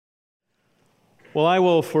Well, I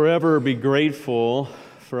will forever be grateful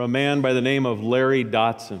for a man by the name of Larry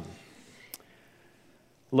Dotson.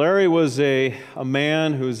 Larry was a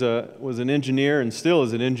man who was an engineer and still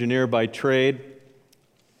is an engineer by trade.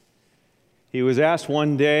 He was asked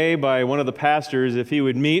one day by one of the pastors if he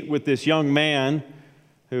would meet with this young man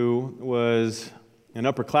who was an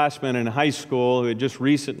upperclassman in high school who had just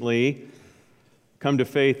recently come to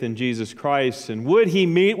faith in Jesus Christ. And would he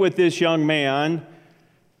meet with this young man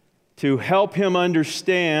to help him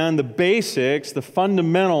understand the basics, the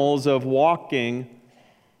fundamentals of walking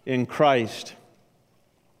in Christ?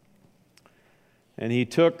 And he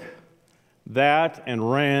took that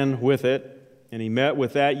and ran with it, and he met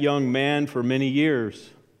with that young man for many years.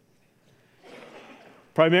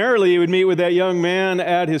 Primarily, he would meet with that young man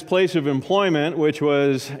at his place of employment, which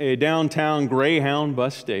was a downtown Greyhound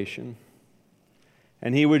bus station.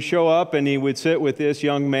 And he would show up and he would sit with this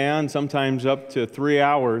young man, sometimes up to 3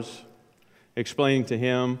 hours, explaining to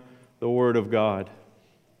him the Word of God.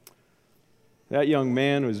 That young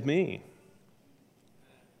man was me.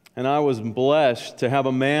 And I was blessed to have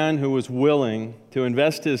a man who was willing to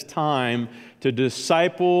invest his time to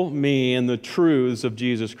disciple me in the truths of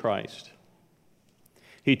Jesus Christ.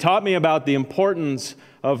 He taught me about the importance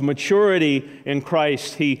of maturity in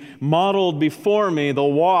Christ. He modeled before me the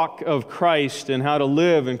walk of Christ and how to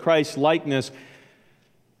live in Christ's likeness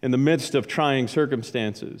in the midst of trying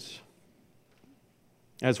circumstances.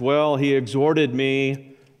 As well, he exhorted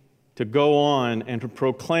me to go on and to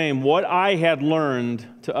proclaim what I had learned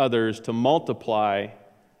to others, to multiply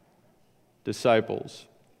disciples.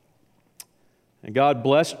 And God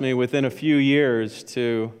blessed me within a few years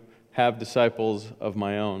to have disciples of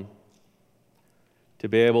my own, to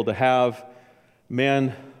be able to have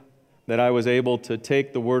men that I was able to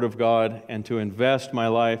take the Word of God and to invest my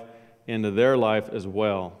life into their life as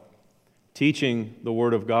well, teaching the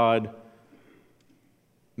Word of God,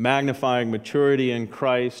 magnifying maturity in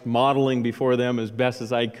Christ, modeling before them as best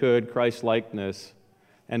as I could Christ's likeness,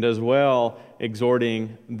 and as well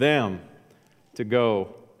exhorting them to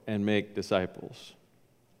go and make disciples.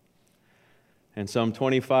 And some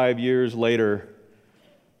 25 years later,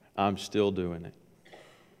 I'm still doing it.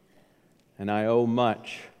 And I owe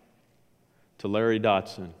much to Larry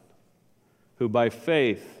Dotson, who by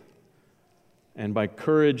faith and by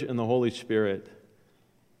courage in the Holy Spirit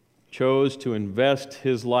chose to invest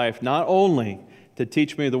his life not only to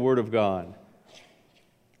teach me the Word of God,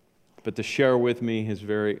 but to share with me his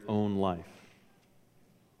very own life.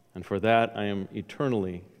 And for that, I am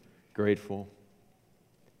eternally grateful.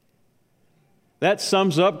 That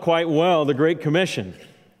sums up quite well the Great Commission.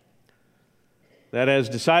 That as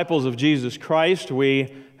disciples of Jesus Christ,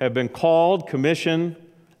 we have been called, commissioned,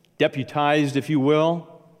 deputized, if you will,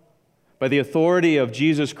 by the authority of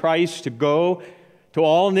Jesus Christ to go to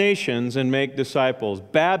all nations and make disciples,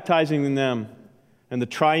 baptizing them in the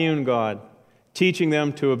triune God, teaching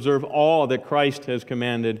them to observe all that Christ has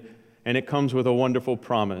commanded, and it comes with a wonderful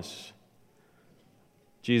promise.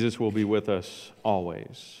 Jesus will be with us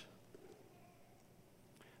always.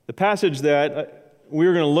 The passage that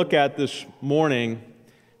we're going to look at this morning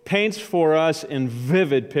paints for us in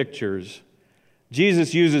vivid pictures.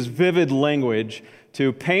 Jesus uses vivid language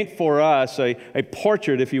to paint for us a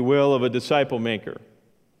portrait, if you will, of a disciple maker.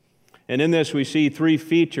 And in this we see three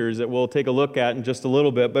features that we'll take a look at in just a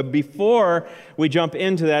little bit. But before we jump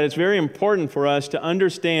into that, it's very important for us to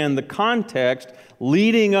understand the context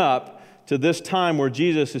leading up to this time where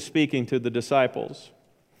Jesus is speaking to the disciples.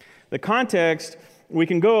 The context, we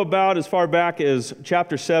can go about as far back as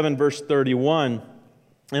chapter 7, verse 31.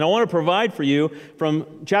 And I want to provide for you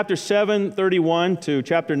from chapter 7, 31 to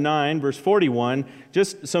chapter 9, verse 41,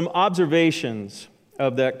 just some observations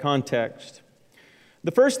of that context.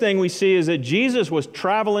 The first thing we see is that Jesus was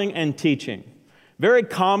traveling and teaching. Very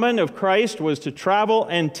common of Christ was to travel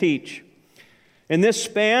and teach. In this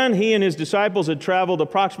span, he and his disciples had traveled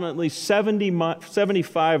approximately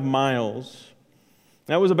 75 miles.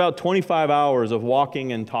 That was about 25 hours of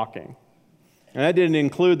walking and talking. And that didn't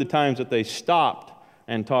include the times that they stopped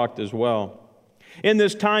and talked as well. In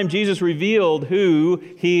this time, Jesus revealed who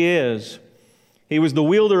he is. He was the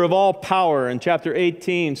wielder of all power in chapter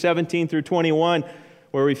 18, 17 through 21,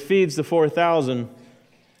 where he feeds the 4,000.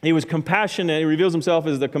 He was compassionate. He reveals himself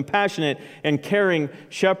as the compassionate and caring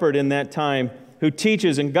shepherd in that time, who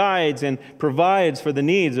teaches and guides and provides for the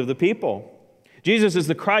needs of the people. Jesus is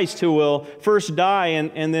the Christ who will first die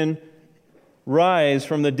and then rise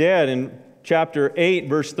from the dead. In chapter 8,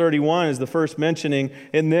 verse 31 is the first mentioning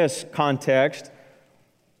in this context.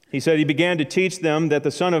 He said he began to teach them that the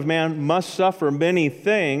Son of Man must suffer many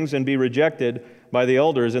things and be rejected by the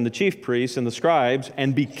elders and the chief priests and the scribes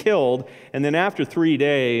and be killed, and then after 3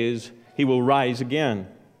 days he will rise again.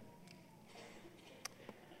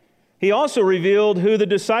 He also revealed who the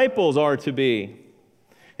disciples are to be.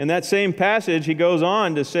 In that same passage, he goes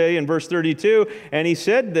on to say in verse 32, and he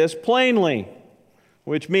said this plainly,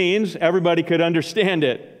 which means everybody could understand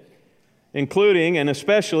it, including and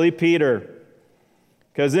especially Peter,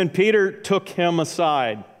 because then Peter took him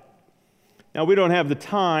aside. Now, we don't have the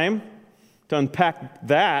time to unpack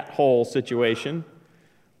that whole situation,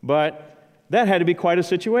 but that had to be quite a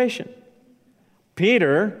situation.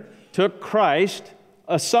 Peter took Christ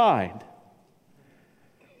aside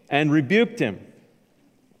and rebuked him.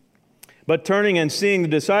 But turning and seeing the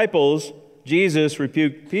disciples, Jesus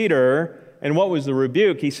rebuked Peter. And what was the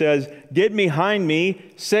rebuke? He says, "Get behind me,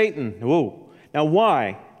 Satan." Whoa. Now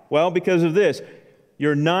why? Well, because of this.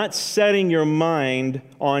 You're not setting your mind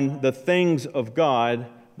on the things of God,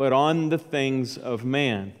 but on the things of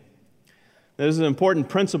man. This is an important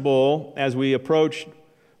principle as we approach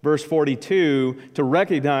verse 42 to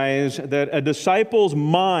recognize that a disciple's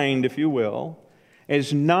mind, if you will,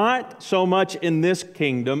 is not so much in this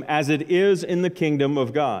kingdom as it is in the kingdom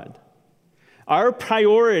of God. Our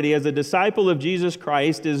priority as a disciple of Jesus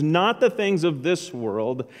Christ is not the things of this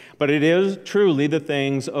world, but it is truly the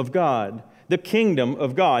things of God, the kingdom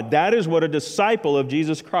of God. That is what a disciple of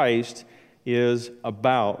Jesus Christ is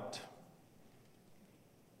about.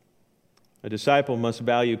 A disciple must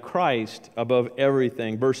value Christ above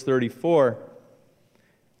everything. Verse 34,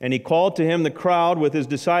 and he called to him the crowd with his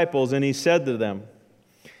disciples, and he said to them,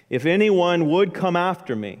 "If anyone would come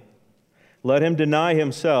after me, let him deny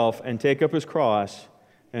himself and take up his cross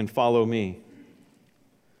and follow me."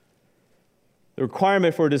 The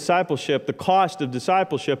requirement for discipleship, the cost of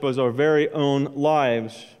discipleship, is our very own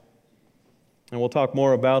lives. And we'll talk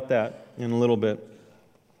more about that in a little bit.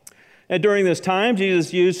 And during this time,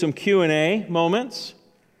 Jesus used some Q&A moments.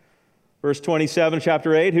 Verse 27,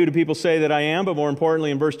 chapter 8, who do people say that I am? But more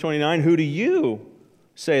importantly, in verse 29, who do you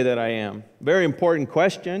say that I am? Very important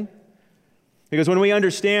question. Because when we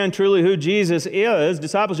understand truly who Jesus is,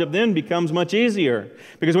 discipleship then becomes much easier.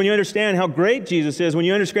 Because when you understand how great Jesus is, when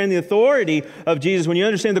you understand the authority of Jesus, when you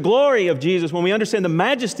understand the glory of Jesus, when we understand the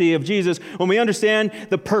majesty of Jesus, when we understand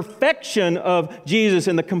the perfection of Jesus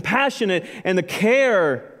and the compassionate and the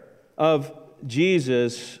care of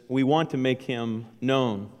Jesus, we want to make him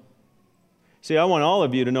known. See, I want all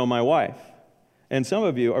of you to know my wife. And some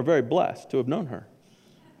of you are very blessed to have known her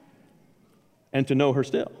and to know her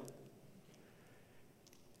still.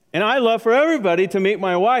 And I love for everybody to meet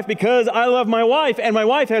my wife because I love my wife, and my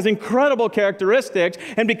wife has incredible characteristics,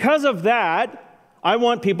 and because of that, I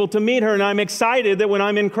want people to meet her, and I'm excited that when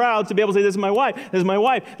I'm in crowds to be able to say, this is my wife, this is my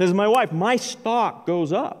wife, this is my wife. My stock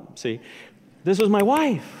goes up. See, this is my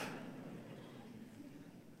wife.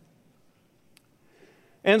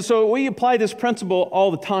 And so we apply this principle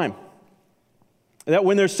all the time, that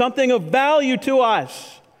when there's something of value to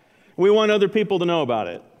us, we want other people to know about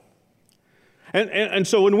it. And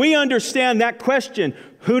so when we understand that question,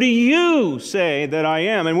 who do you say that I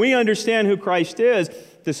am? And we understand who Christ is,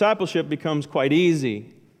 discipleship becomes quite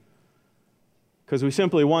easy. Because we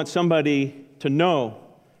simply want somebody to know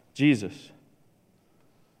Jesus.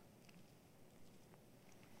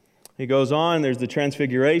 He goes on, there's the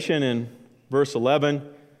transfiguration in verse 11.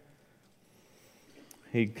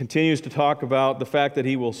 He continues to talk about the fact that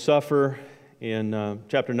he will suffer in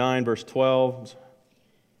chapter 9, verse 12.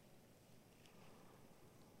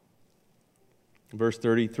 Verse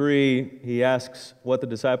 33, he asks what the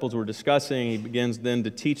disciples were discussing. He begins then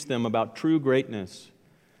to teach them about true greatness,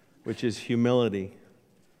 which is humility.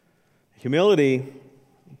 Humility,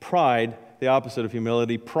 pride, the opposite of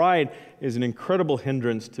humility. Pride is an incredible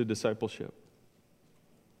hindrance to discipleship.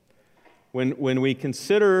 When we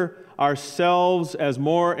consider ourselves as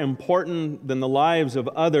more important than the lives of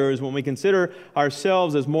others, when we consider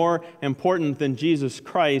ourselves as more important than Jesus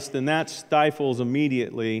Christ, then that stifles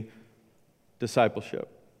immediately discipleship.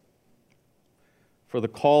 For the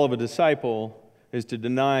call of a disciple is to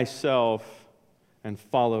deny self and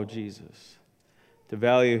follow Jesus, to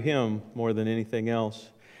value him more than anything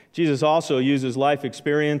else. Jesus also uses life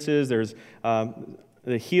experiences. There's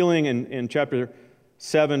the healing in chapter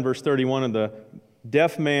 7, verse 31 of the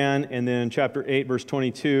deaf man, and then in chapter 8, verse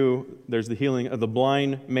 22, there's the healing of the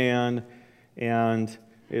blind man. And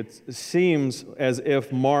it seems as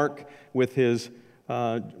if Mark, with his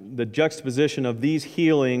the juxtaposition of these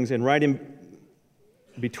healings, and right in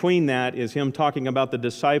between that is him talking about the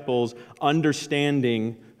disciples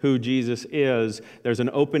understanding who Jesus is. There's an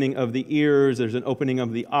opening of the ears, there's an opening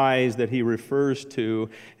of the eyes that he refers to.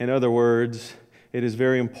 In other words, it is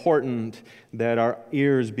very important that our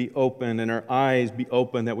ears be open and our eyes be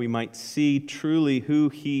open, that we might see truly who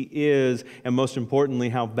He is, and most importantly,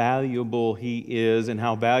 how valuable He is and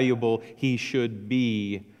how valuable He should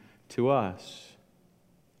be to us.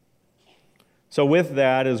 So with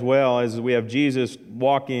that, as well as we have Jesus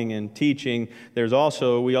walking and teaching, we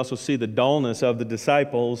also see the dullness of the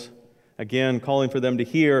disciples, again, calling for them to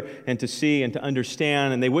hear and to see and to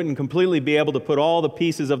understand, and they wouldn't completely be able to put all the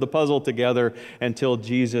pieces of the puzzle together until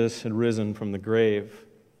Jesus had risen from the grave.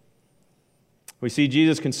 We see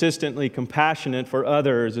Jesus consistently compassionate for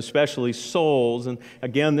others, especially souls. And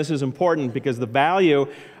again, this is important because the value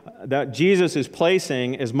that Jesus is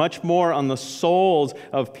placing is much more on the souls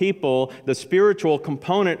of people, the spiritual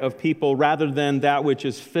component of people, rather than that which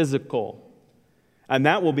is physical. And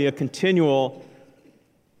that will be a continual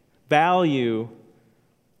value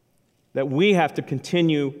that we have to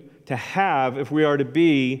continue to have if we are to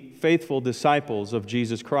be faithful disciples of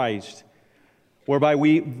Jesus Christ, whereby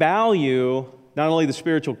we value not only the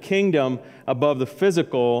spiritual kingdom above the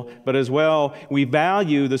physical, but as well we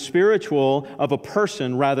value the spiritual of a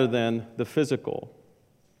person rather than the physical.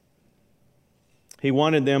 He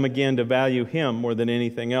wanted them, again, to value Him more than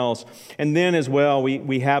anything else. And then as well,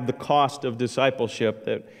 we have the cost of discipleship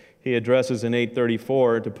that He addresses in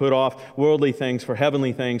 8:34, to put off worldly things for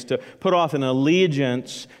heavenly things, to put off an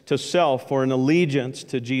allegiance to self for an allegiance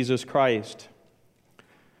to Jesus Christ.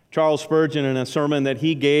 Charles Spurgeon, in a sermon that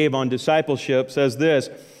he gave on discipleship, says this: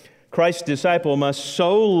 Christ's disciple must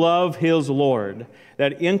so love his Lord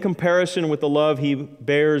that in comparison with the love he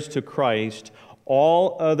bears to Christ,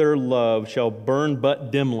 all other love shall burn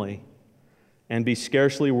but dimly and be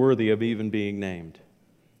scarcely worthy of even being named.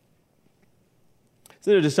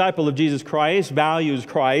 So the disciple of Jesus Christ values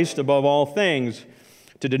Christ above all things.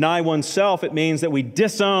 To deny oneself, it means that we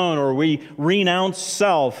disown or we renounce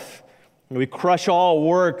self. We crush all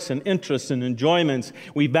works and interests and enjoyments.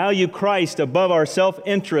 We value Christ above our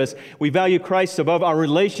self-interest. We value Christ above our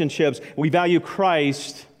relationships. We value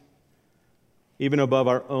Christ even above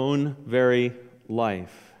our own very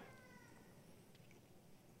life.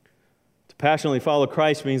 To passionately follow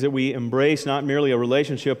Christ means that we embrace not merely a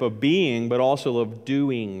relationship of being, but also of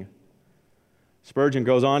doing. Spurgeon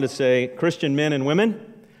goes on to say, Christian men and women,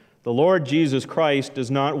 the Lord Jesus Christ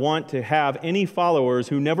does not want to have any followers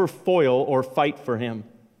who never foil or fight for Him.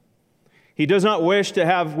 He does not wish to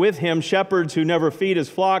have with Him shepherds who never feed His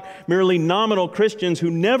flock, merely nominal Christians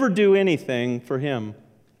who never do anything for Him.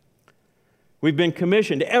 We've been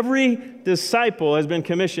commissioned. Every disciple has been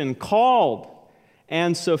commissioned, called,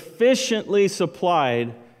 and sufficiently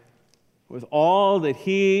supplied with all that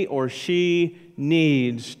he or she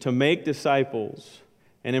needs to make disciples.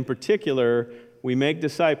 And in particular, we make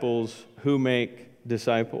disciples who make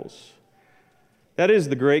disciples. That is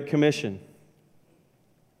the Great Commission.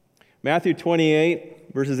 Matthew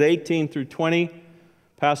 28, verses 18 through 20.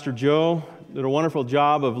 Pastor Joe did a wonderful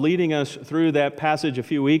job of leading us through that passage a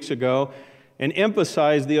few weeks ago and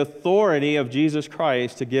emphasized the authority of Jesus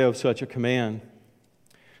Christ to give such a command.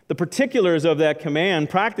 The particulars of that command,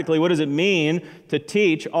 practically, what does it mean to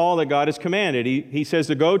teach all that God has commanded? He says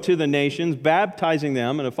to go to the nations, baptizing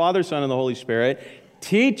them in the Father, Son, and the Holy Spirit,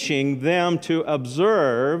 teaching them to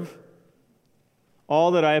observe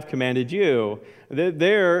all that I have commanded you.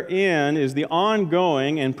 Therein is the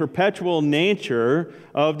ongoing and perpetual nature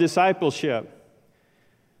of discipleship.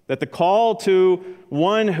 That the call to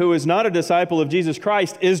one who is not a disciple of Jesus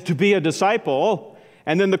Christ is to be a disciple.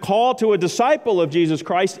 And then the call to a disciple of Jesus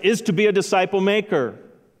Christ is to be a disciple maker.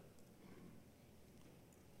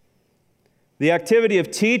 The activity of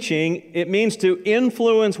teaching, it means to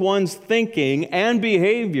influence one's thinking and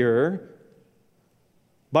behavior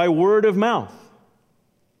by word of mouth.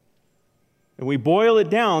 And we boil it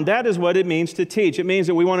down, that is what it means to teach. It means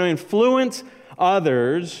that we want to influence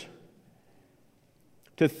others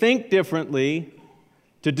to think differently,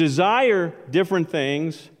 to desire different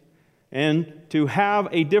things, and to have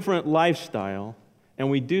a different lifestyle,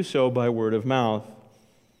 and we do so by word of mouth.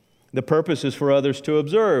 The purpose is for others to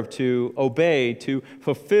observe, to obey, to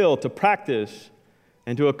fulfill, to practice,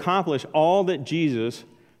 and to accomplish all that Jesus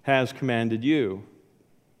has commanded you.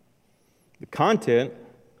 The content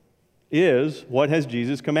is, what has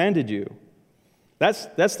Jesus commanded you?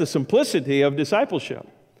 That's the simplicity of discipleship.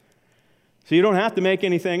 So you don't have to make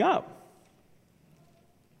anything up.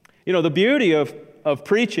 You know, the beauty of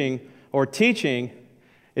preaching or teaching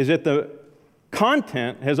is that the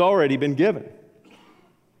content has already been given.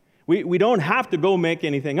 We don't have to go make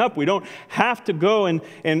anything up. We don't have to go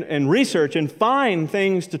and research and find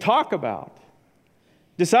things to talk about.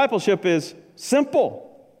 Discipleship is simple.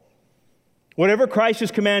 Whatever Christ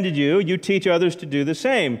has commanded you, you teach others to do the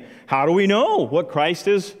same. How do we know what Christ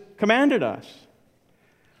has commanded us?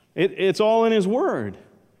 It's all in His Word.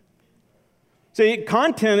 See,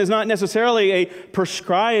 content is not necessarily a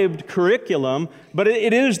prescribed curriculum, but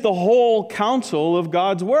it is the whole counsel of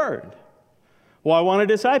God's Word. Well, I want a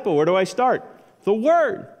disciple. Where do I start? The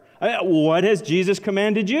Word. What has Jesus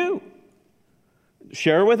commanded you?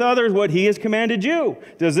 Share with others what He has commanded you.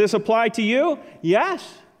 Does this apply to you?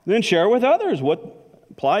 Yes. Then share with others what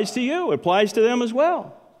applies to you. It applies to them as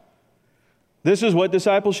well. This is what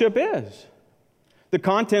discipleship is. The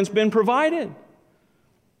content's been provided.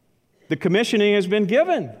 The commissioning has been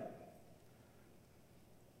given.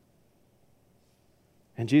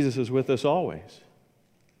 And Jesus is with us always.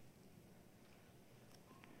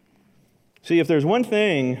 See, if there's one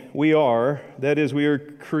thing we are, that is we are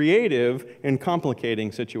creative in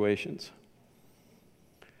complicating situations.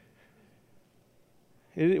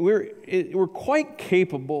 We're quite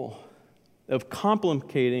capable of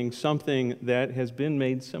complicating something that has been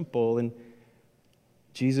made simple, and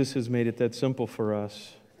Jesus has made it that simple for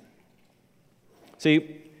us.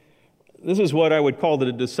 See, this is what I would call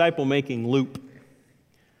the disciple-making loop.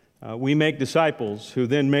 We make disciples who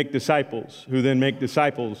then make disciples, who then make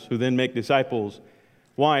disciples, who then make disciples.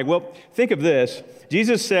 Why? Well, think of this.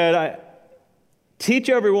 Jesus said, teach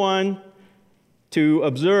everyone to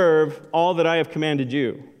observe all that I have commanded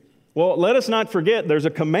you. Well, let us not forget there's a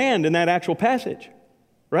command in that actual passage,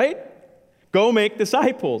 right? Go make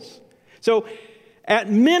disciples. So, at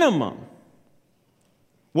minimum,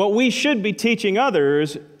 what we should be teaching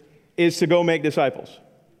others is to go make disciples.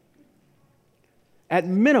 At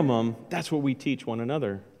minimum, that's what we teach one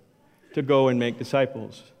another, to go and make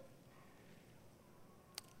disciples.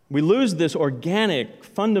 We lose this organic,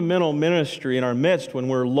 fundamental ministry in our midst when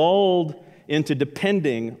we're lulled into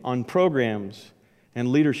depending on programs and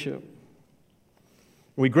leadership.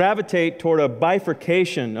 We gravitate toward a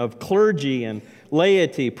bifurcation of clergy and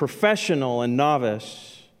laity, professional and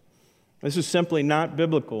novice. This is simply not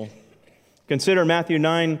biblical. Consider Matthew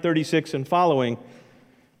 9:36 and following.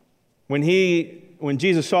 When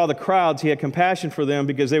Jesus saw the crowds, He had compassion for them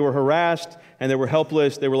because they were harassed and they were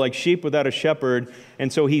helpless. They were like sheep without a shepherd.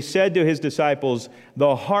 And so He said to His disciples,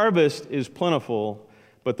 "The harvest is plentiful,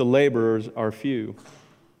 but the laborers are few."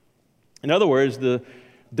 In other words, the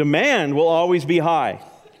demand will always be high.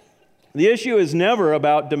 The issue is never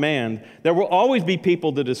about demand. There will always be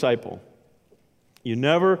people to disciple. You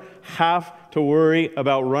never have to worry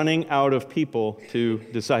about running out of people to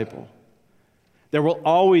disciple. There will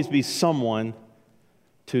always be someone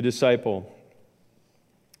to disciple.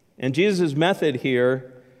 And Jesus' method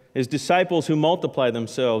here is disciples who multiply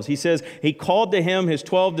themselves. He says He called to Him His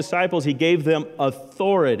 12 disciples. He gave them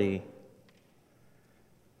authority.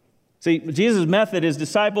 See, Jesus' method is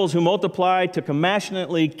disciples who multiply to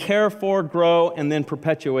compassionately care for, grow, and then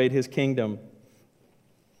perpetuate His kingdom.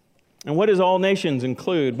 And what does all nations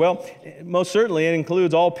include? Well, most certainly it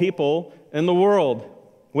includes all people in the world,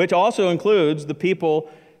 which also includes the people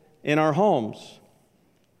in our homes,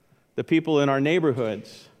 the people in our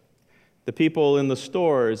neighborhoods, the people in the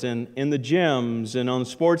stores and in the gyms and on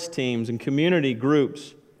sports teams and community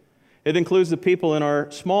groups. It includes the people in our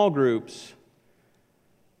small groups.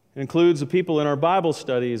 It includes the people in our Bible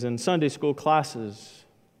studies and Sunday school classes.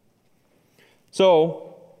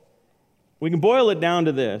 So, we can boil it down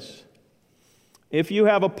to this. If you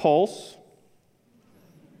have a pulse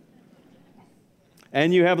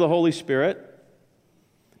and you have the Holy Spirit,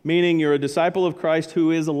 meaning you're a disciple of Christ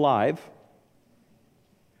who is alive,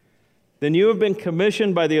 then you have been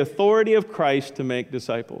commissioned by the authority of Christ to make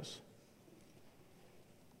disciples.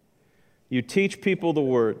 You teach people the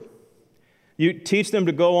Word. You teach them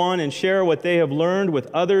to go on and share what they have learned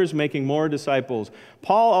with others, making more disciples.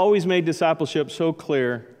 Paul always made discipleship so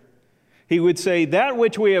clear. He would say, that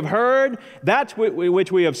which we have heard, that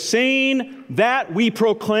which we have seen, that we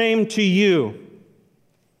proclaim to you.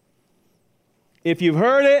 If you've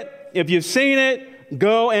heard it, if you've seen it,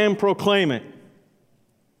 go and proclaim it.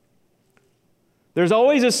 There's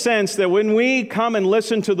always a sense that when we come and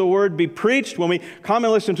listen to the Word be preached, when we come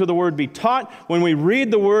and listen to the Word be taught, when we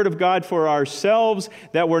read the Word of God for ourselves,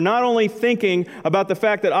 that we're not only thinking about the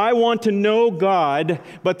fact that I want to know God,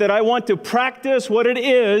 but that I want to practice what it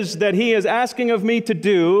is that He is asking of me to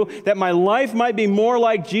do, that my life might be more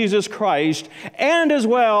like Jesus Christ, and as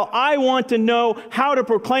well, I want to know how to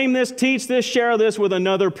proclaim this, teach this, share this with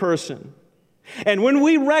another person. And when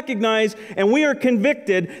we recognize and we are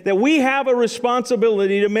convicted that we have a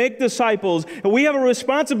responsibility to make disciples, and we have a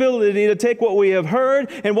responsibility to take what we have heard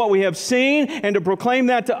and what we have seen and to proclaim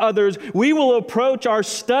that to others, we will approach our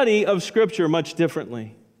study of Scripture much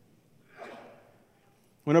differently.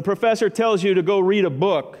 When a professor tells you to go read a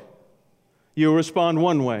book, you respond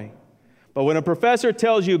one way. But when a professor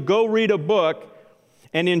tells you, go read a book,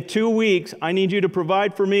 and in 2 weeks, I need you to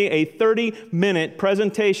provide for me a 30-minute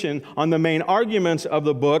presentation on the main arguments of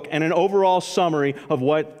the book and an overall summary of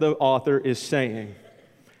what the author is saying.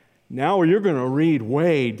 Now you're going to read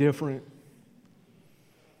way different.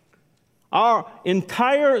 Our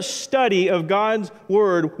entire study of God's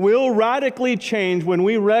Word will radically change when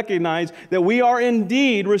we recognize that we are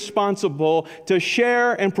indeed responsible to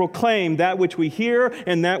share and proclaim that which we hear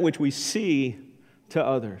and that which we see to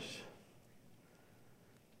others.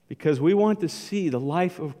 Because we want to see the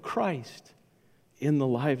life of Christ in the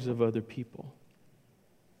lives of other people.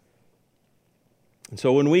 And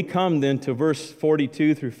so when we come then to verse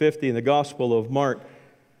 42 through 50 in the Gospel of Mark,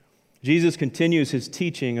 Jesus continues his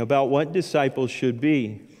teaching about what disciples should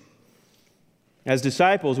be. As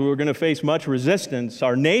disciples, we were going to face much resistance.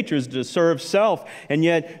 Our nature is to serve self, and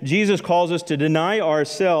yet Jesus calls us to deny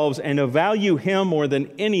ourselves and to value Him more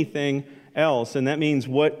than anything else. And that means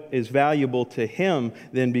what is valuable to Him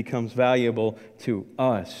then becomes valuable to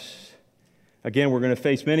us. Again, we're going to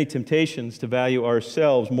face many temptations to value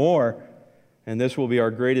ourselves more, and this will be our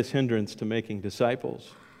greatest hindrance to making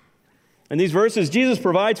disciples. In these verses, Jesus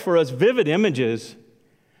provides for us vivid images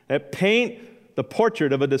that paint the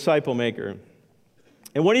portrait of a disciple maker.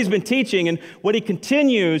 And what he's been teaching and what he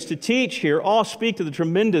continues to teach here all speak to the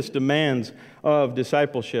tremendous demands of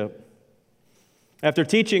discipleship. After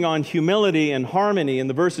teaching on humility and harmony in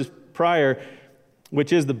the verses prior,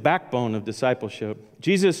 which is the backbone of discipleship,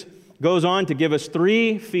 Jesus goes on to give us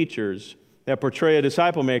 3 features that portray a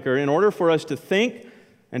disciple maker in order for us to think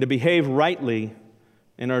and to behave rightly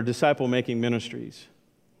in our disciple-making ministries.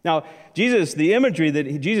 Now, the imagery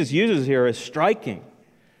that Jesus uses here is striking.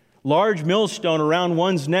 Large millstone around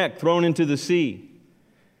one's neck thrown into the sea.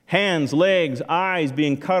 Hands, legs, eyes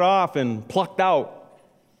being cut off and plucked out.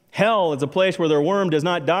 Hell is a place where their worm does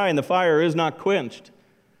not die and the fire is not quenched.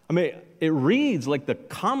 I mean, it reads like the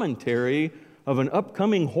commentary of an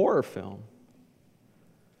upcoming horror film.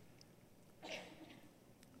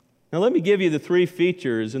 Now, let me give you the 3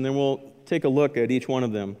 features, and then we'll take a look at each one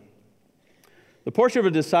of them. The portrait of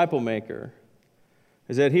a disciple maker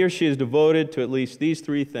is that he or she is devoted to at least these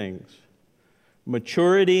 3 things: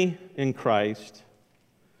 maturity in Christ,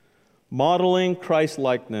 modeling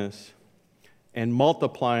Christ-likeness, and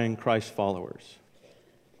multiplying Christ followers.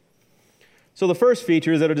 So the first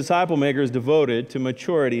feature is that a disciple maker is devoted to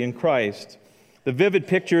maturity in Christ. The vivid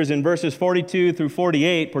pictures in verses 42 through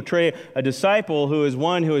 48 portray a disciple who is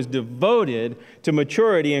one who is devoted to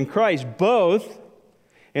maturity in Christ, both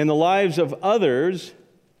in the lives of others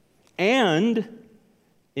and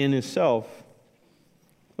in himself.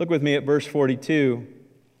 Look with me at verse 42.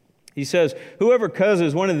 He says, "Whoever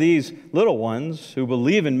causes one of these little ones who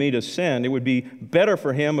believe in me to sin, it would be better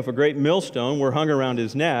for him if a great millstone were hung around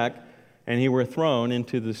his neck and he were thrown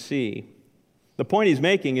into the sea." The point he's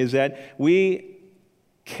making is that we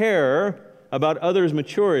care about others'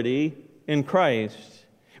 maturity in Christ.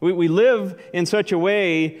 We live in such a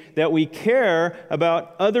way that we care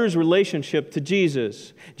about others' relationship to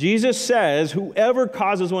Jesus. Jesus says, whoever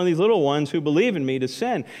causes one of these little ones who believe in me to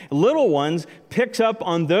sin. Little ones picks up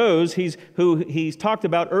on those who he's talked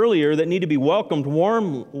about earlier that need to be welcomed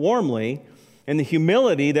warmly, and the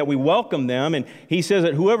humility that we welcome them. And he says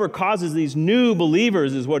that whoever causes these new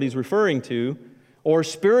believers is what he's referring to, or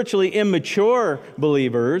spiritually immature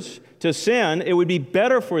believers to sin, it would be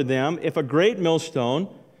better for them if a great millstone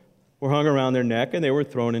were hung around their neck and they were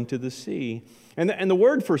thrown into the sea. And the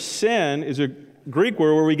word for sin is a Greek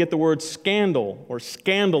word where we get the word scandal or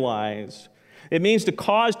scandalize. It means to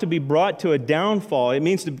cause to be brought to a downfall. It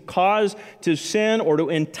means to cause to sin or to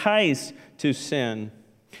entice to sin.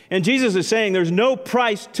 And Jesus is saying there's no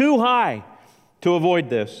price too high to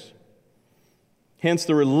avoid this. Hence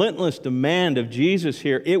the relentless demand of Jesus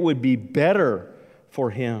here, it would be better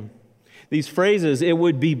for him. These phrases, it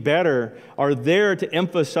would be better, are there to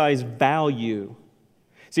emphasize value.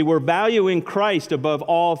 See, we're valuing Christ above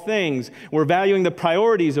all things. We're valuing the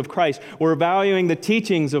priorities of Christ. We're valuing the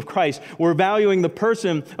teachings of Christ. We're valuing the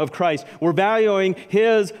person of Christ. We're valuing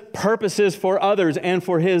His purposes for others and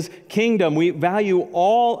for His kingdom. We value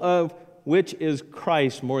all of which is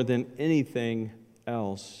Christ more than anything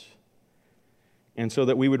else. And so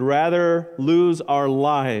that we would rather lose our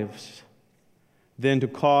lives than to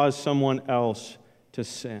cause someone else to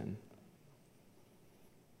sin.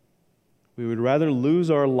 We would rather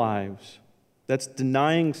lose our lives. That's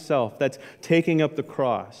denying self. That's taking up the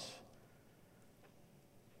cross.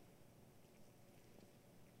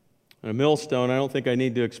 And a millstone, I don't think I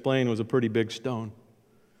need to explain, was a pretty big stone.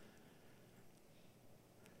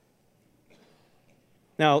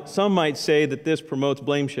 Now, some might say that this promotes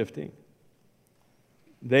blame shifting.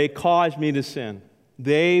 They caused me to sin.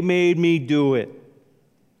 They made me do it.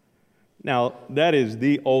 Now, that is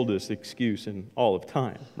the oldest excuse in all of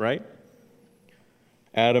time, right?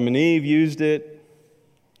 Adam and Eve used it,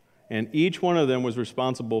 and each one of them was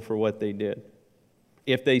responsible for what they did.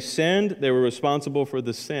 If they sinned, they were responsible for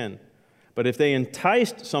the sin. But if they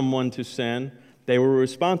enticed someone to sin, they were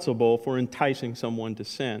responsible for enticing someone to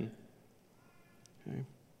sin. Okay?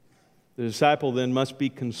 The disciple then must be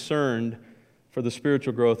concerned for the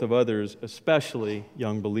spiritual growth of others, especially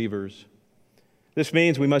young believers. This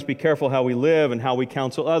means we must be careful how we live and how we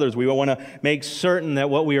counsel others. We want to make certain that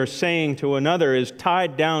what we are saying to another is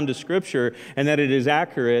tied down to Scripture and that it is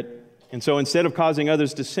accurate. And so instead of causing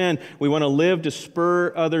others to sin, we want to live to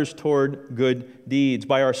spur others toward good deeds.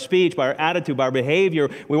 By our speech, by our attitude, by our behavior,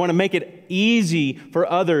 we want to make it easy for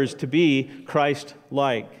others to be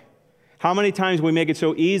Christ-like. How many times we make it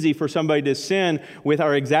so easy for somebody to sin with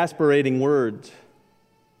our exasperating words?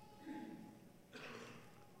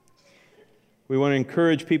 We want to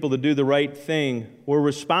encourage people to do the right thing. We're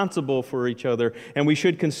responsible for each other, and we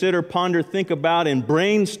should consider, ponder, think about, and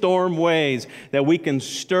brainstorm ways that we can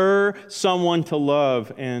stir someone to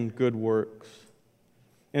love and good works.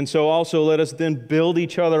 And so also let us then build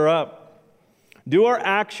each other up. Do our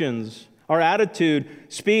actions, our attitude,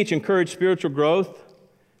 speech encourage spiritual growth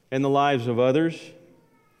in the lives of others?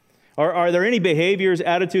 Are there any behaviors,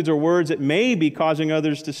 attitudes, or words that may be causing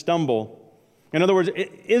others to stumble? In other words,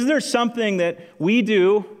 is there something that we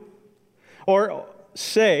do or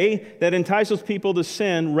say that entices people to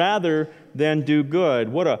sin rather than do good?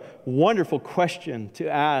 What a wonderful question to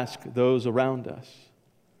ask those around us.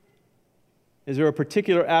 Is there a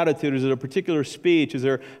particular attitude? Is there a particular speech? Is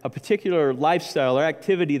there a particular lifestyle or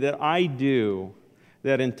activity that I do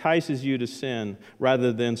that entices you to sin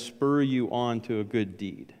rather than spur you on to a good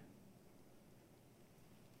deed?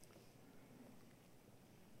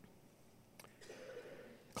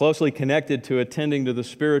 Closely connected to attending to the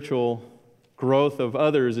spiritual growth of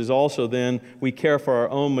others is also then we care for our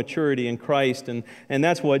own maturity in Christ. And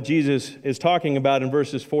that's what Jesus is talking about in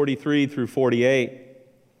verses 43 through 48.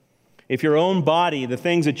 If your own body, the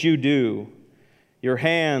things that you do, your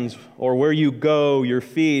hands or where you go, your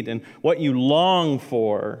feet, and what you long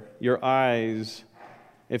for, your eyes,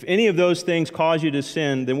 if any of those things cause you to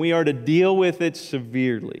sin, then we are to deal with it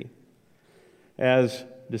severely. As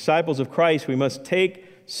disciples of Christ, we must take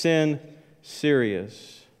sin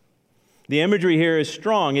serious. The imagery here is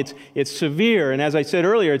strong. It's severe, and as I said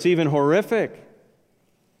earlier, it's even horrific.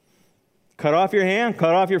 Cut off your hand,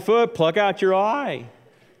 cut off your foot, pluck out your eye.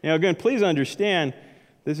 Now again, please understand,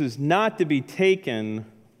 this is not to be taken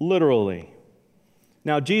literally.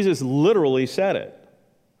 Now, Jesus literally said it,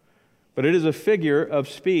 but it is a figure of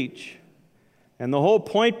speech. And the whole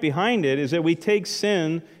point behind it is that we take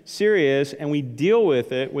sin serious and we deal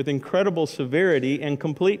with it with incredible severity and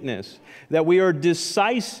completeness. That we are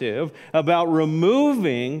decisive about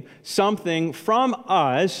removing something from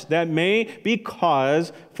us that may be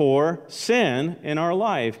cause for sin in our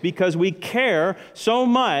life, because we care so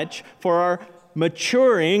much for our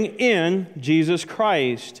maturing in Jesus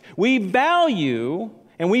Christ. We value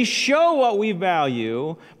and we show what we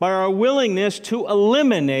value by our willingness to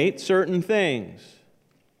eliminate certain things.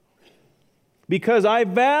 Because I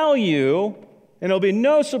value, and it'll be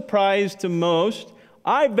no surprise to most,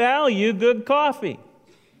 I value good coffee.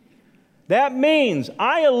 That means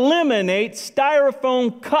I eliminate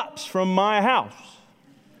styrofoam cups from my house.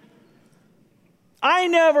 I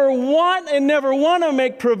never want to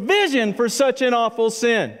make provision for such an awful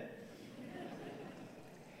sin.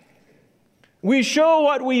 We show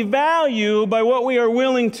what we value by what we are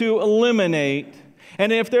willing to eliminate.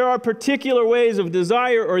 And if there are particular ways of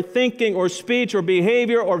desire or thinking or speech or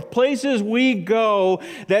behavior or places we go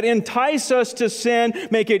that entice us to sin,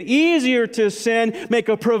 make it easier to sin, make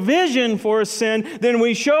a provision for sin, then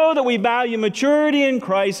we show that we value maturity in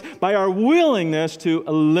Christ by our willingness to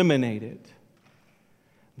eliminate it.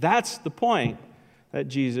 That's the point that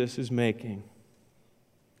Jesus is making.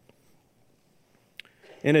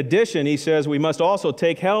 In addition, he says we must also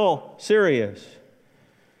take hell serious.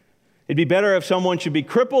 It'd be better if someone should be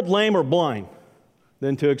crippled, lame, or blind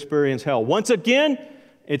than to experience hell. Once again,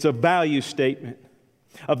 it's a value statement.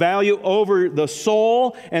 A value over the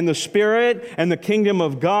soul and the spirit and the kingdom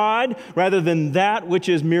of God rather than that which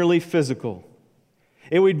is merely physical.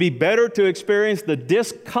 It would be better to experience the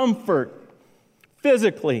discomfort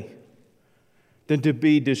physically than to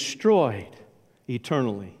be destroyed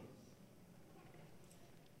eternally.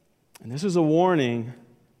 And this is a warning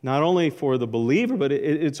not only for the believer, but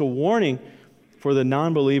it's a warning for the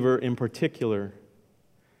non-believer in particular.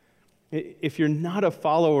 If you're not a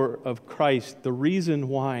follower of Christ, the reason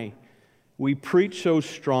why we preach so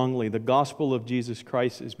strongly the gospel of Jesus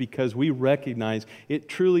Christ is because we recognize it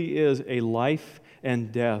truly is a life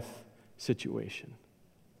and death situation.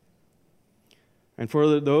 And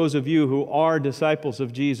for those of you who are disciples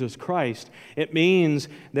of Jesus Christ, it means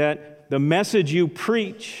that the message you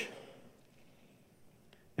preach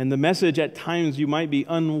and the message at times you might be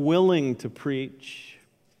unwilling to preach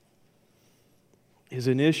is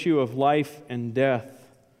an issue of life and death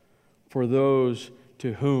for those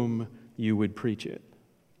to whom you would preach it.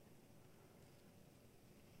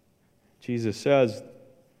 Jesus says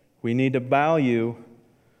we need to value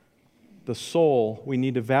the soul. We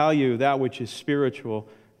need to value that which is spiritual,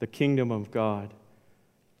 the kingdom of God,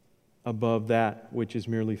 above that which is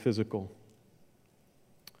merely physical.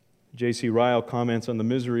 J.C. Ryle comments on the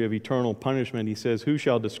misery of eternal punishment. He says, "Who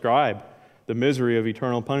shall describe the misery of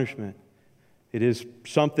eternal punishment? It is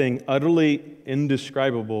something utterly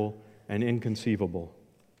indescribable and inconceivable."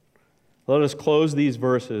 Let us close these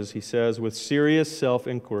verses, he says, with serious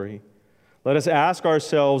self-inquiry. Let us ask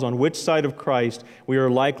ourselves on which side of Christ we are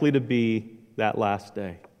likely to be that last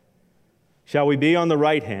day. Shall we be on the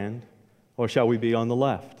right hand, or shall we be on the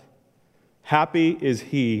left? Happy is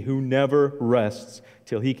he who never rests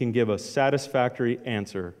till he can give a satisfactory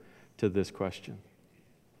answer to this question.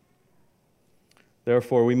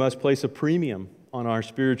 Therefore, we must place a premium on our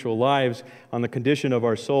spiritual lives, on the condition of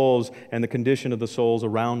our souls and the condition of the souls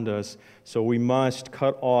around us. So we must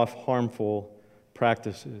cut off harmful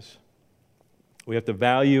practices. We have to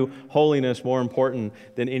value holiness more important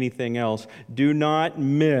than anything else. Do not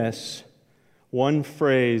miss one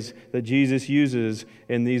phrase that Jesus uses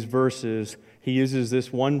in these verses. He uses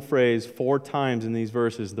this one phrase 4 times in these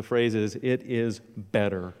verses. The phrase is, "It is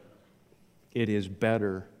better. It is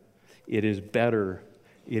better. It is better.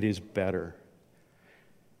 It is better."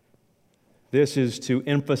 This is to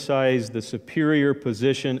emphasize the superior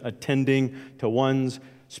position attending to one's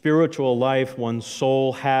spiritual life one's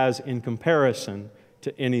soul has in comparison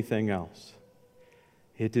to anything else.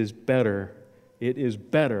 It is better. It is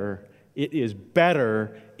better. It is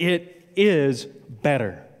better. It is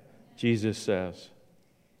better, Jesus says.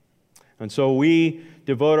 And so we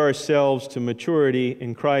devote ourselves to maturity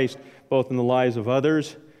in Christ, both in the lives of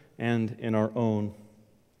others and in our own.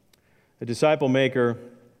 A disciple maker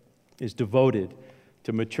is devoted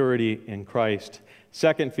to maturity in Christ.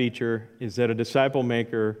 Second feature is that a disciple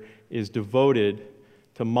maker is devoted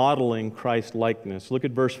to modeling Christ-likeness. Look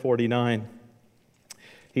at verse 49.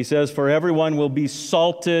 He says, "For everyone will be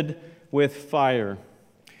salted with fire."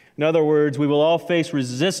 In other words, we will all face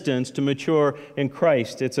resistance to mature in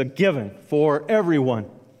Christ. It's a given for everyone.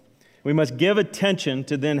 We must give attention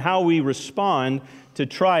to then how we respond to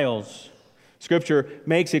trials. Scripture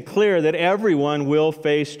makes it clear that everyone will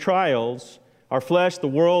face trials. Our flesh, the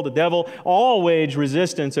world, the devil, all wage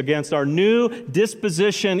resistance against our new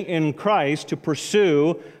disposition in Christ to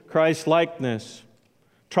pursue Christ-likeness.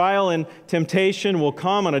 Trial and temptation will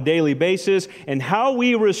come on a daily basis, and how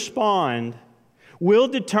we respond will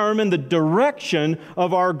determine the direction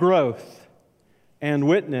of our growth and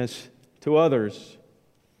witness to others.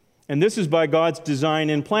 And this is by God's design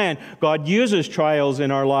and plan. God uses trials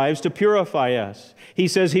in our lives to purify us. He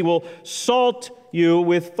says He will salt you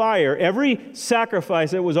with fire. Every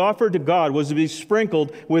sacrifice that was offered to God was to be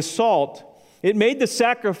sprinkled with salt. It made the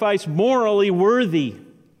sacrifice morally worthy.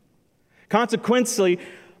 Consequently,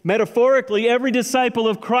 metaphorically, every disciple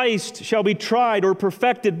of Christ shall be tried or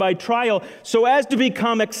perfected by trial so as to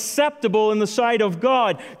become acceptable in the sight of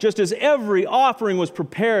God, just as every offering was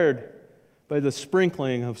prepared by the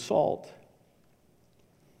sprinkling of salt.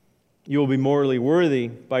 You will be morally worthy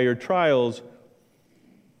by your trials.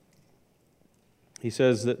 He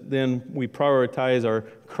says that then we prioritize our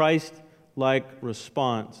Christ-like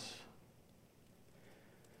response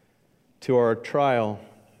to our trial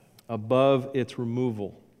above its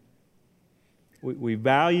removal. We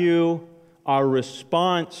value our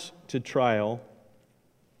response to trial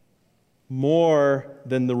more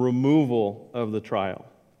than the removal of the trial.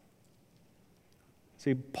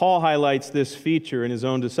 See, Paul highlights this feature in his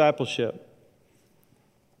own discipleship.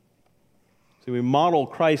 See, we model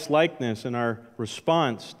Christ-likeness in our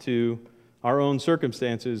response to our own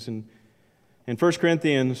circumstances. And in 1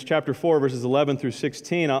 Corinthians chapter 4, verses 11 through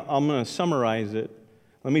 16, I'm going to summarize it.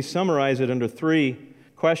 Let me summarize it under 3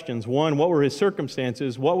 questions. 1, what were his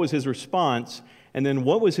circumstances? What was his response? And then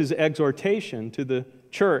what was his exhortation to the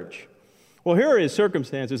church? Well, here are his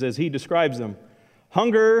circumstances as he describes them.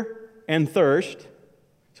 Hunger and thirst.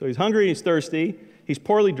 So he's hungry, he's thirsty, he's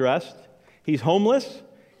poorly dressed, he's homeless,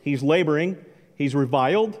 he's laboring, he's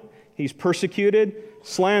reviled, he's persecuted,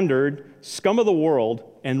 slandered, scum of the world,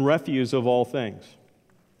 and refuse of all things.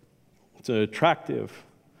 It's an attractive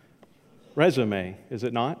resume, is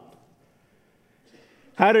it not?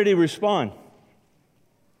 How did he respond?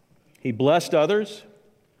 He blessed others,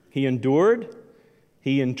 he endured,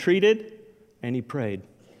 he entreated, and he prayed.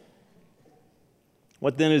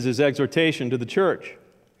 What then is his exhortation to the church?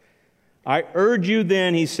 I urge you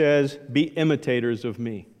then, he says, be imitators of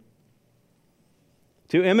me.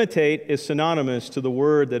 To imitate is synonymous to the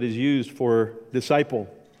word that is used for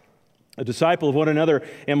disciple. A disciple of one another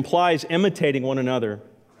implies imitating one another.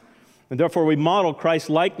 And therefore we model Christ's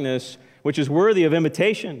likeness, which is worthy of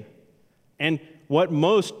imitation, and what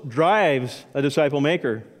most drives a disciple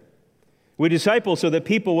maker. We disciple so that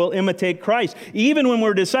people will imitate Christ. Even when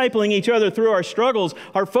we're discipling each other through our struggles,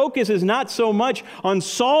 our focus is not so much on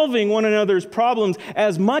solving one another's problems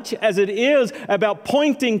as much as it is about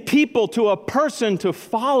pointing people to a person to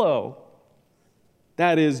follow.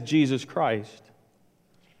 That is Jesus Christ.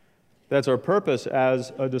 That's our purpose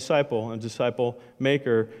as a disciple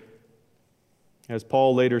maker. As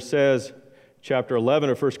Paul later says, chapter 11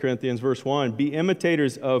 of 1 Corinthians, verse 1, be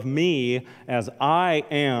imitators of me as I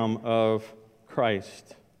am of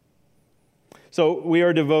Christ. So we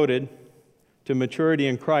are devoted to maturity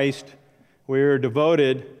in Christ. We are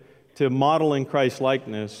devoted to modeling Christ's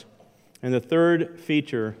likeness. And the third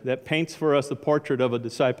feature that paints for us the portrait of a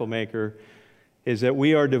disciple maker is that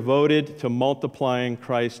we are devoted to multiplying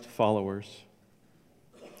Christ followers.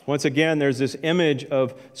 Once again, there's this image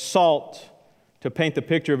of salt to paint the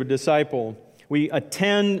picture of a disciple. We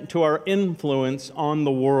attend to our influence on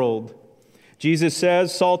the world. Jesus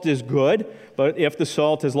says salt is good, but if the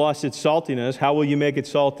salt has lost its saltiness, how will you make it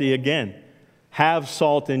salty again? Have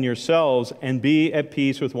salt in yourselves and be at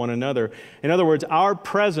peace with one another. In other words, our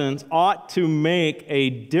presence ought to make a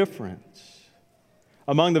difference.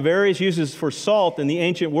 Among the various uses for salt in the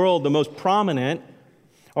ancient world, the most prominent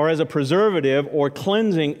or as a preservative or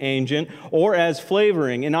cleansing agent, or as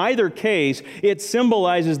flavoring. In either case, it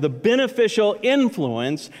symbolizes the beneficial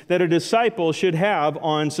influence that a disciple should have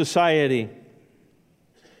on society.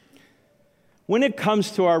 When it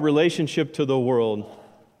comes to our relationship to the world,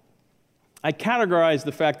 I categorize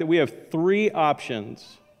the fact that we have three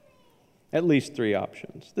options, at least three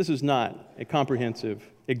options. This is not a comprehensive,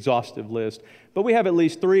 exhaustive list, but we have at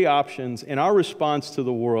least three options in our response to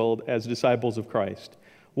the world as disciples of Christ.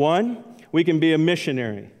 One, we can be a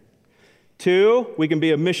missionary. Two, we can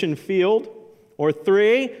be a mission field. Or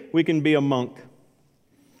three, we can be a monk.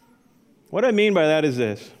 What I mean by that is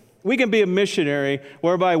this. We can be a missionary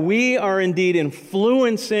whereby we are indeed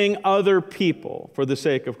influencing other people for the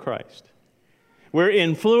sake of Christ. We're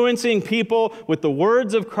influencing people with the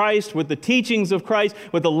words of Christ, with the teachings of Christ,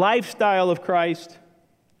 with the lifestyle of Christ.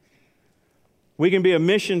 We can be a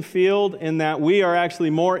mission field in that we are actually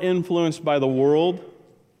more influenced by the world.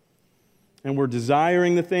 And we're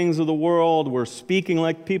desiring the things of the world, we're speaking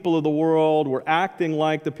like people of the world, we're acting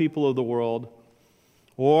like the people of the world.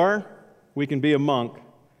 Or we can be a monk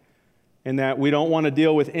in that we don't want to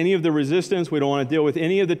deal with any of the resistance, we don't want to deal with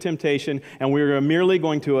any of the temptation, and we're merely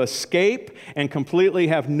going to escape and completely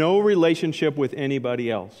have no relationship with anybody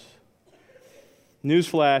else.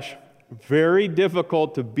 Newsflash, very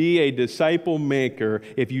difficult to be a disciple maker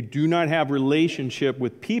if you do not have relationship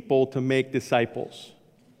with people to make disciples.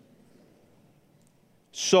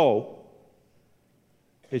 So,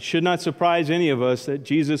 it should not surprise any of us that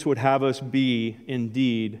Jesus would have us be,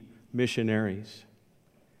 indeed, missionaries.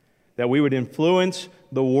 That we would influence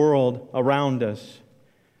the world around us.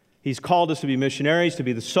 He's called us to be missionaries, to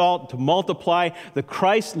be the salt, to multiply the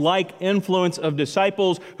Christ-like influence of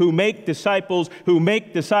disciples, who make disciples,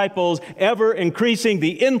 ever increasing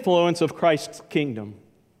the influence of Christ's kingdom.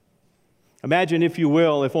 Imagine, if you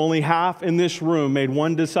will, if only half in this room made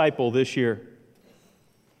one disciple this year.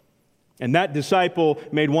 And that disciple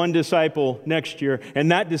made one disciple next year,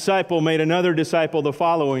 and that disciple made another disciple the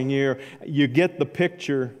following year. You get the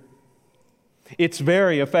picture. It's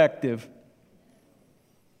very effective.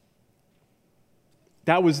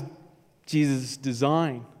 That was Jesus'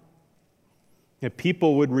 design. That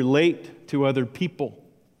people would relate to other people.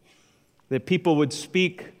 That people would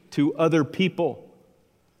speak to other people.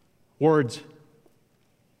 Words.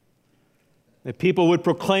 That people would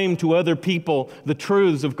proclaim to other people the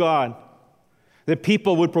truths of God. That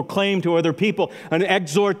people would proclaim to other people an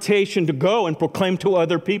exhortation to go and proclaim to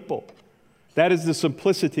other people. That is the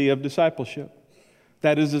simplicity of discipleship.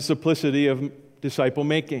 That is the simplicity of disciple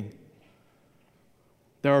making.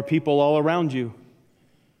 There are people all around you.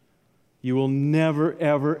 You will never,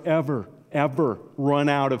 ever, ever, ever run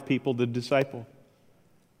out of people to disciple.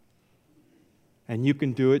 And you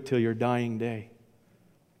can do it till your dying day.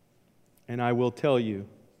 And I will tell you,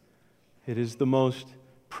 it is the most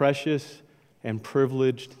precious and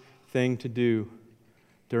privileged thing to do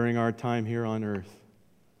during our time here on earth,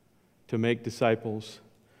 to make disciples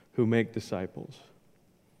who make disciples.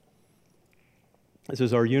 This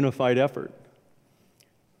is our unified effort.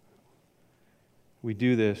 We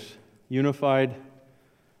do this unified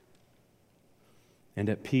and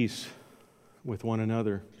at peace with one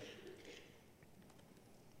another,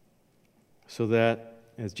 so that,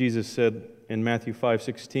 as Jesus said in Matthew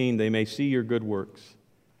 5:16, they may see your good works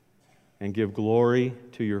and give glory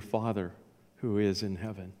to your Father who is in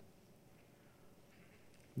heaven.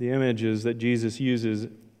 The images that Jesus uses,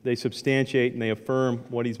 they substantiate and they affirm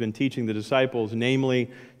what he's been teaching the disciples,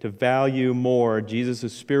 namely to value more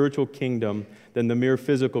Jesus' spiritual kingdom than the mere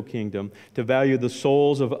physical kingdom, to value the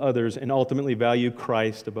souls of others, and ultimately value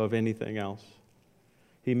Christ above anything else.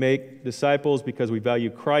 He make disciples because we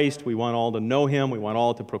value Christ. We want all to know Him. We want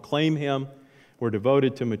all to proclaim Him. We're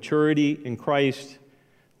devoted to maturity in Christ.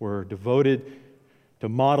 We're devoted to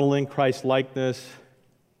modeling Christ-likeness.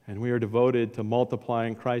 And we are devoted to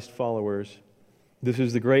multiplying Christ followers. This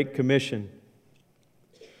is the Great Commission.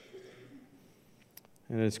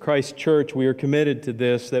 And as Christ Church, we are committed to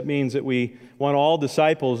this. That means that we want all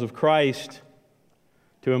disciples of Christ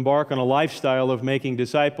to embark on a lifestyle of making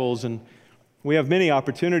disciples. And we have many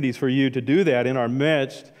opportunities for you to do that in our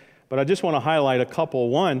midst. But I just want to highlight a couple.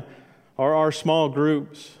 One are our small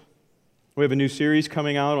groups. We have a new series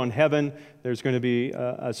coming out on heaven. There's going to be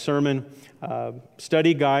a sermon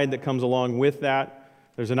study guide that comes along with that.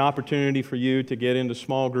 There's an opportunity for you to get into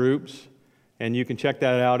small groups, and you can check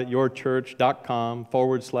that out at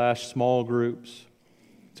yourchurch.com/small groups.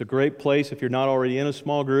 It's a great place if you're not already in a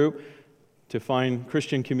small group to find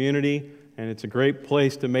Christian community, and it's a great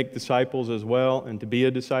place to make disciples as well and to be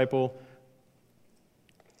a disciple.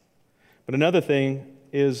 But another thing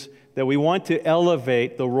is that we want to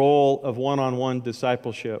elevate the role of one-on-one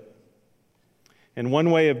discipleship. And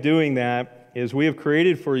one way of doing that is we have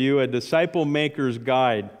created for you a disciple maker's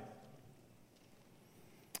guide.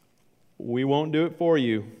 We won't do it for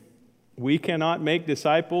you. We cannot make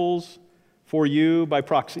disciples for you by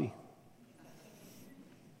proxy.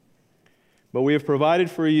 But we have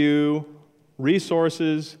provided for you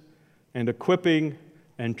resources and equipping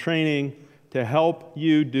and training to help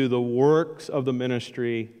you do the works of the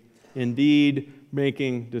ministry, indeed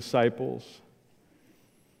making disciples.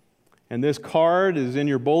 And this card is in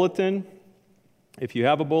your bulletin. If you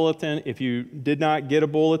have a bulletin, if you did not get a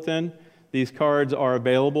bulletin, these cards are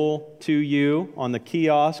available to you on the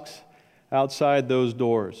kiosks outside those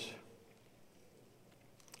doors.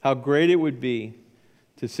 How great it would be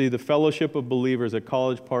to see the fellowship of believers at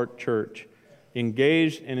College Park Church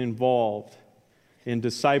engaged and involved in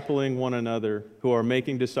discipling one another, who are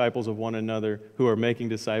making disciples of one another, who are making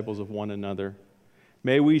disciples of one another.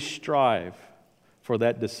 May we strive for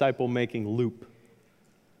that disciple-making loop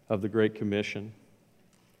of the Great Commission.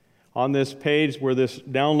 On this page where this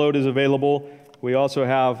download is available, we also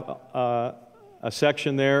have a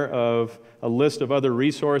section there of a list of other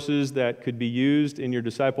resources that could be used in your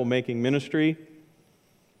disciple-making ministry.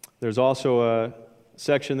 There's also a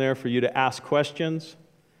section there for you to ask questions.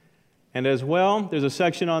 And as well, there's a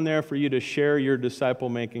section on there for you to share your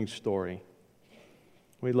disciple-making story.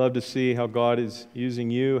 We'd love to see how God is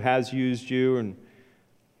using you, has used you, and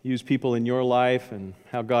used people in your life, and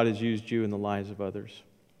how God has used you in the lives of others.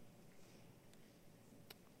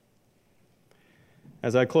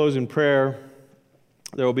 As I close in prayer,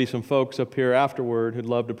 there will be some folks up here afterward who'd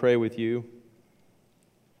love to pray with you.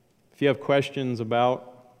 If you have questions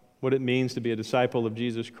about what it means to be a disciple of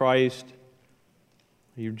Jesus Christ,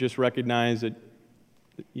 you just recognize that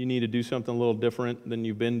you need to do something a little different than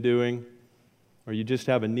you've been doing, or you just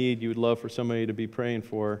have a need you would love for somebody to be praying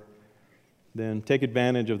for, then take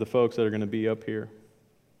advantage of the folks that are going to be up here.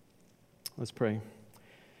 Let's pray.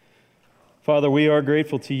 Father, we are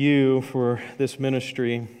grateful to you for this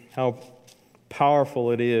ministry, how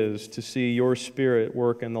powerful it is to see your Spirit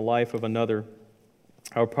work in the life of another,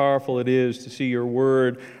 how powerful it is to see your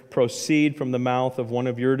word proceed from the mouth of one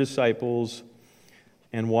of your disciples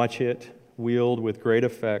and watch it wield with great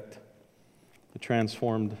effect the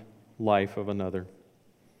transformed life of another.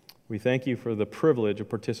 We thank you for the privilege of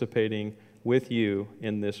participating with you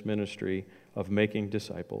in this ministry of making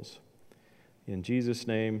disciples. In Jesus'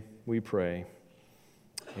 name we pray.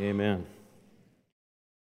 Amen.